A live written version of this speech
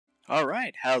All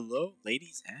right, hello,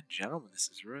 ladies and gentlemen. This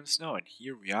is Ruin Snow, and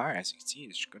here we are, as you can see,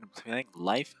 this is Ruin Snow, and here we are, as you can see, is going to be playing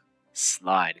Life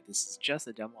Slide. This is just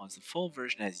a demo, as the full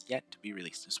version has yet to be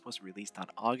released. It's supposed to be released on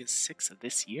August 6th of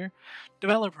this year.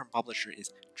 Developer and publisher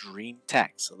is Dream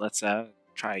Tech. So let's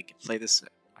try and play this,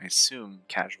 I assume,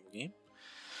 casual game.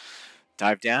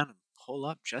 Dive down and pull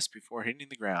up just before hitting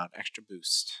the ground. Extra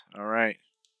boost. All right.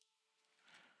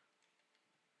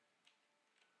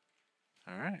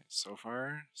 All right. So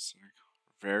far,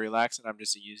 very relaxing. I'm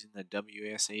just using the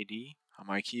WSAD on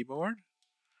my keyboard.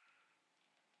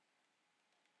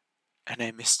 And I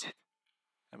missed it.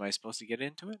 Am I supposed to get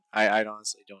into it? I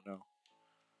honestly don't know.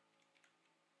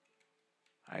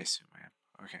 I assume I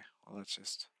am. Okay, well, let's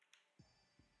just...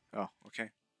 Oh, okay.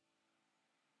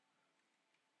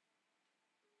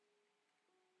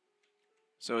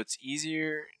 So it's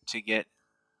easier to get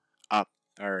up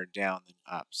or down than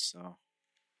up, so...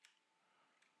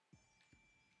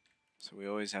 So we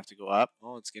always have to go up.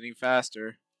 Oh, it's getting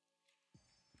faster.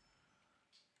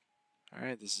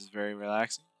 Alright, this is very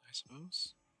relaxing, I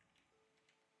suppose.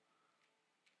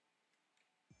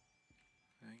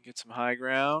 And get some high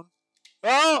ground.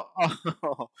 Oh!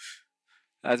 Oh!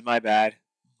 That's my bad.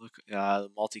 Look,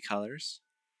 multicolors.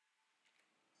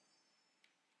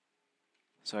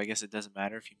 So I guess it doesn't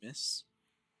matter if you miss.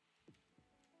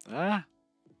 Ah!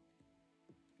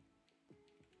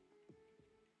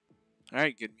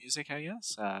 Alright, good music, I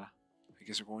guess. I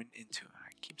guess we're going into...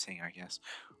 I keep saying I guess.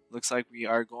 Looks like we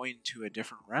are going to a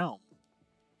different realm.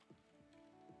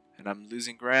 And I'm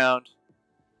losing ground.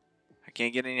 I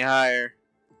can't get any higher.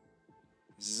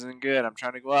 This isn't good. I'm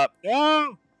trying to go up.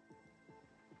 No!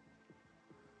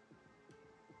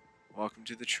 Welcome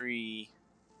to the tree.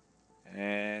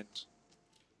 And...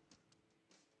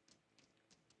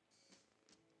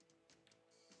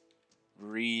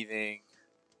 breathing.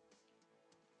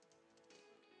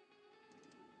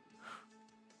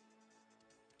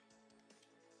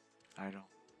 I don't...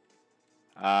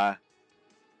 I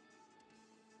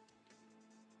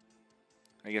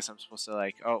guess I'm supposed to,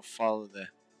 like, oh, follow the...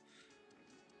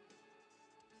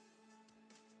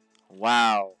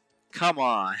 Wow. Come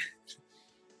on.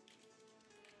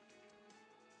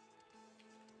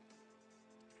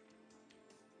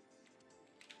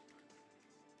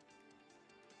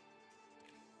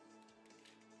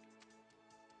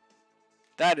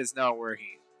 That is not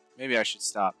working. Maybe I should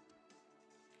stop.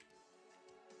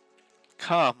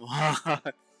 Come on.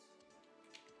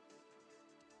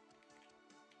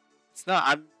 It's not...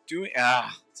 I'm doing...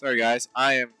 Sorry, guys.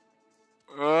 I am...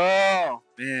 Oh,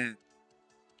 man.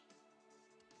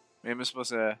 Maybe I'm supposed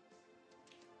to...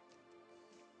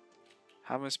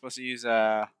 How am I supposed to use...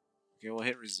 Okay, we'll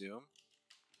hit resume.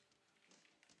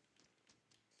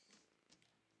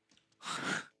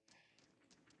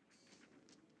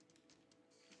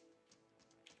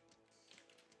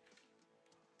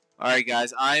 Alright,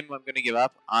 guys. I'm going to give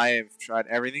up. I have tried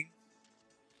everything.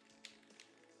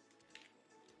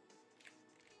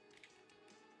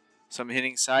 So I'm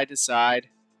hitting side to side.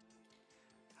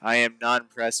 I am not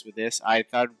impressed with this. I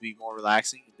thought it would be more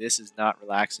relaxing. This is not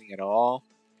relaxing at all.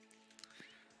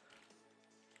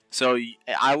 So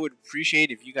I would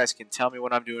appreciate if you guys can tell me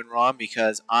what I'm doing wrong,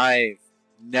 because I've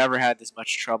never had this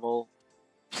much trouble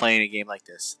playing a game like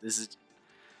this. This is,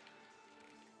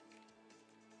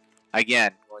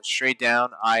 again, going straight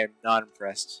down. I am not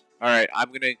impressed. Alright, I'm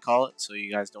going to call it so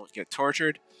you guys don't get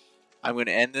tortured. I'm going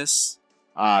to end this.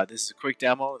 This is a quick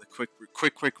demo, a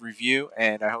quick review,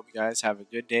 and I hope you guys have a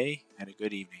good day and a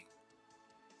good evening.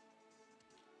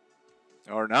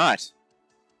 Or not.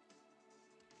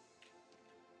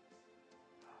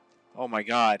 Oh my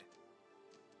god.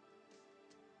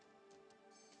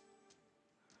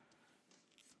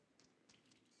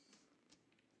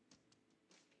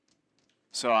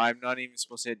 So I'm not even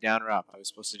supposed to hit down or up. I was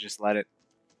supposed to just let it...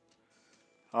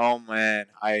 Oh man,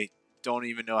 I don't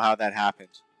even know how that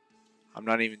happened. I'm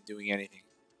not even doing anything.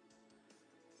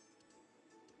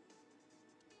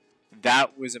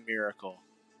 That was a miracle.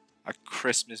 A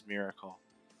Christmas miracle.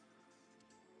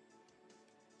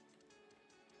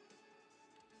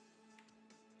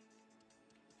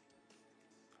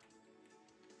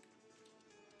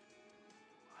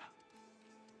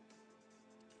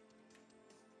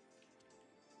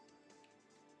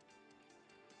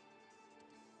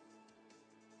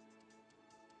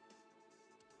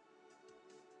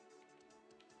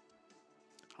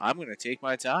 I'm going to take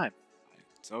my time.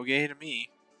 It's okay to me.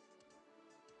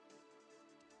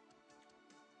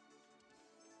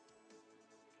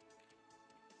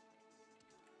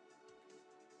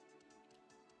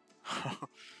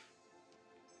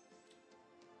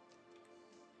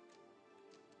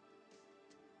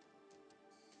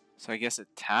 So I guess it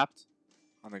tapped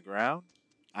on the ground?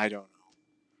 I don't know.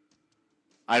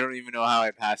 I don't even know how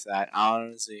I passed that,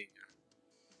 honestly.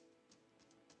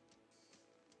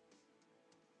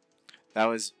 That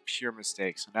was pure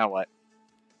mistake. So now what?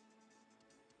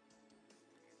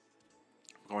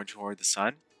 I'm going toward the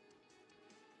sun.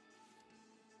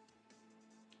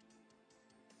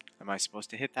 Am I supposed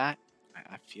to hit that?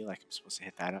 I feel like I'm supposed to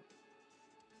hit that up.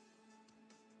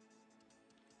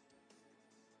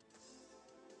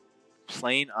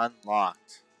 Plane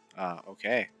unlocked.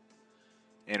 Okay.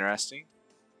 Interesting.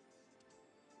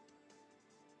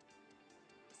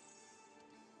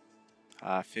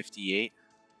 Uh, 58.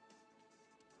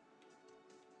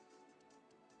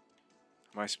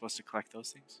 Am I supposed to collect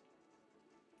those things?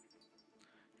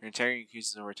 Your integrity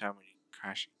increases over time when you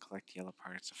crash and collect yellow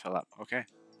parts to fill up. Okay.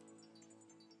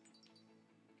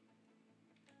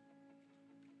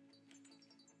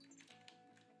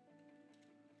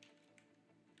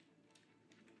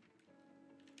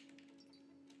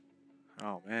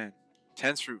 Oh man.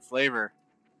 Tense fruit flavor.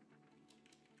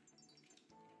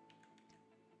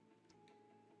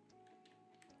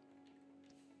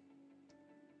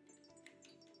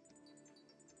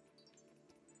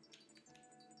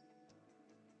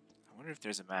 I wonder if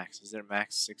there's a max. Is there a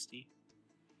max 60?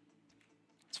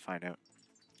 Let's find out.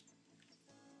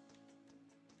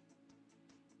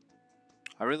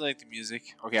 I really like the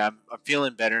music. Okay, I'm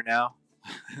feeling better now.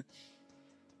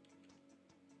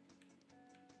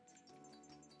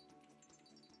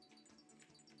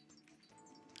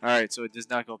 Alright, so it does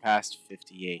not go past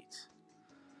 58.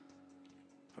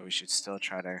 But we should still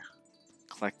try to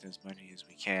collect as many as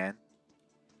we can.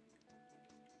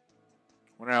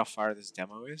 Wonder how far this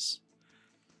demo is.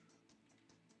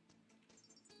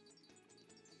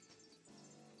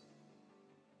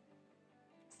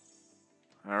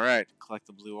 Alright, collect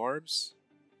the blue orbs.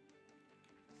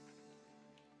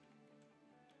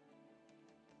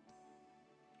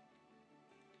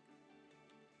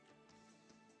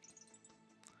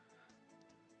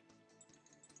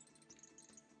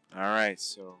 Alright,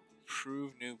 so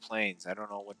prove new planes. I don't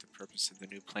know what the purpose of the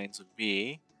new planes would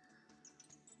be.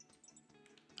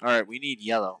 Alright, we need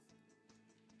yellow.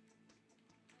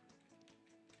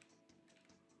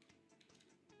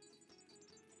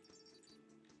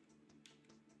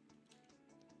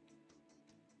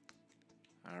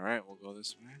 Alright, we'll go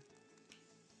this way.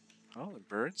 Oh, the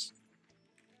birds.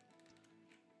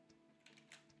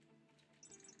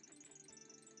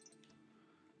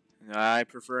 I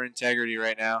prefer integrity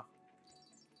right now.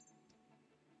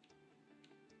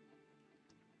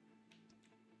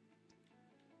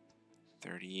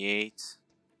 $38.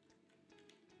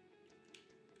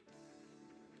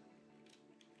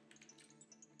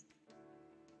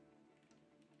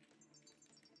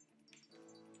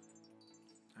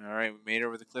 Alright, we made it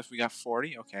over the cliff. We got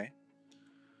 40. Okay.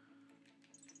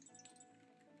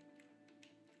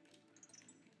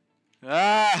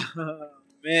 Ah,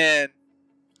 man.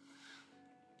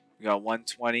 We got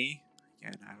 120.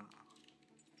 Again, I don't know.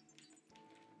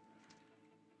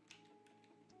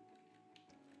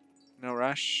 No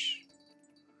rush.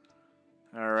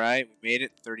 Alright, we made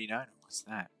it. 39. What's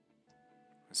that?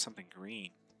 It's something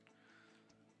green.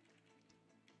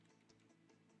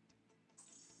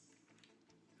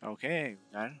 Okay,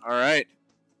 alright.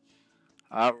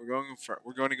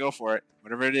 We're going to go for it.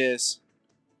 Whatever it is.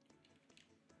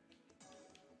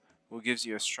 Will gives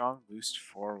you a strong boost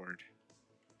forward.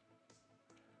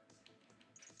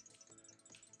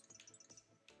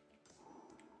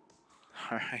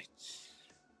 Alright.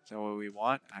 Is that what we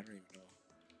want? I don't even know.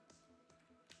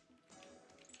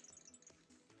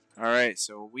 Alright,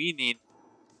 so we need...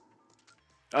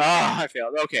 Oh, I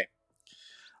failed. Okay.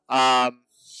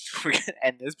 We're going to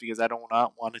end this because I don't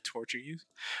want to torture you.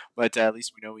 But at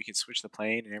least we know we can switch the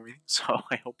plane and everything. So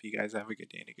I hope you guys have a good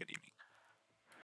day and a good evening.